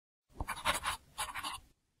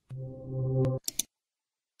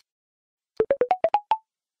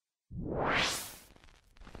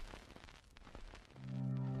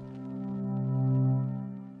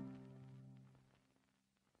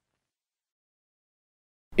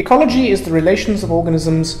Ecology is the relations of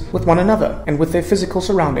organisms with one another and with their physical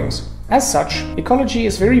surroundings. As such, ecology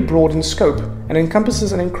is very broad in scope and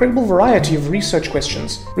encompasses an incredible variety of research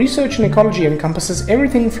questions. Research in ecology encompasses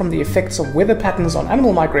everything from the effects of weather patterns on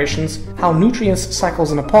animal migrations, how nutrients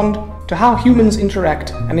cycles in a pond, to how humans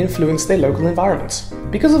interact and influence their local environments.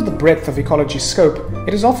 Because of the breadth of ecology's scope,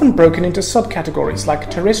 it is often broken into subcategories like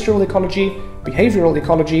terrestrial ecology, behavioral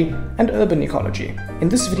ecology, and urban ecology. In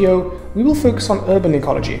this video, we will focus on urban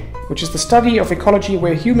ecology, which is the study of ecology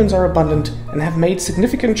where humans are abundant and have made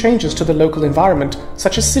significant changes to the local environment,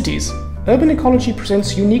 such as cities. Urban ecology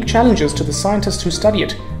presents unique challenges to the scientists who study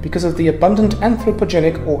it because of the abundant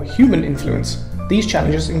anthropogenic or human influence. These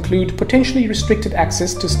challenges include potentially restricted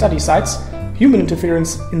access to study sites, human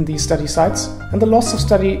interference in these study sites, and the loss of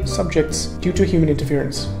study subjects due to human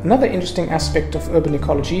interference. Another interesting aspect of urban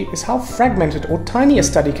ecology is how fragmented or tiny a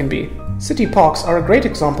study can be. City parks are a great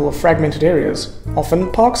example of fragmented areas.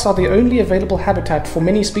 Often, parks are the only available habitat for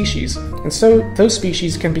many species, and so those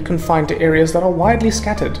species can be confined to areas that are widely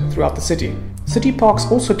scattered throughout the city. City parks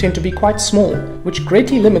also tend to be quite small, which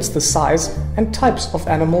greatly limits the size and types of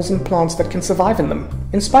animals and plants that can survive in them.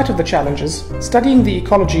 In spite of the challenges, studying the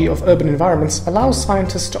ecology of urban environments allows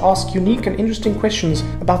scientists to ask unique and interesting questions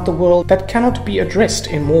about the world that cannot be addressed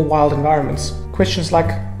in more wild environments. Questions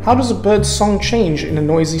like, how does a bird's song change in a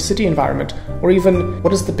noisy city environment? Or even,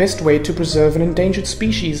 what is the best way to preserve an endangered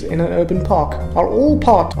species in an urban park? Are all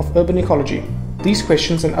part of urban ecology. These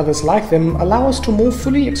questions and others like them allow us to more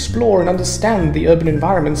fully explore and understand the urban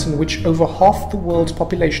environments in which over half the world's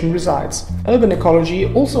population resides. Urban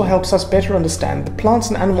ecology also helps us better understand the plants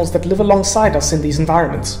and animals that live alongside us in these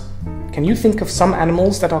environments. Can you think of some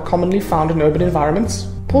animals that are commonly found in urban environments?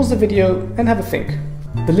 Pause the video and have a think.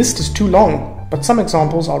 The list is too long, but some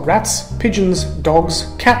examples are rats, pigeons,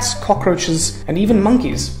 dogs, cats, cockroaches, and even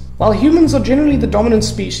monkeys. While humans are generally the dominant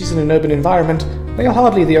species in an urban environment, they are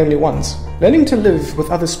hardly the only ones. Learning to live with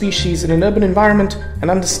other species in an urban environment and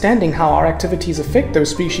understanding how our activities affect those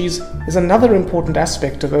species is another important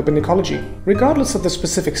aspect of urban ecology. Regardless of the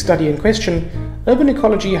specific study in question, urban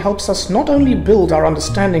ecology helps us not only build our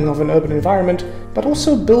understanding of an urban environment, but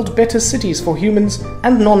also build better cities for humans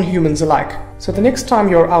and non-humans alike. So the next time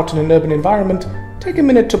you're out in an urban environment, take a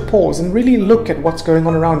minute to pause and really look at what's going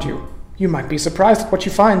on around you. You might be surprised at what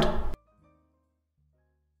you find.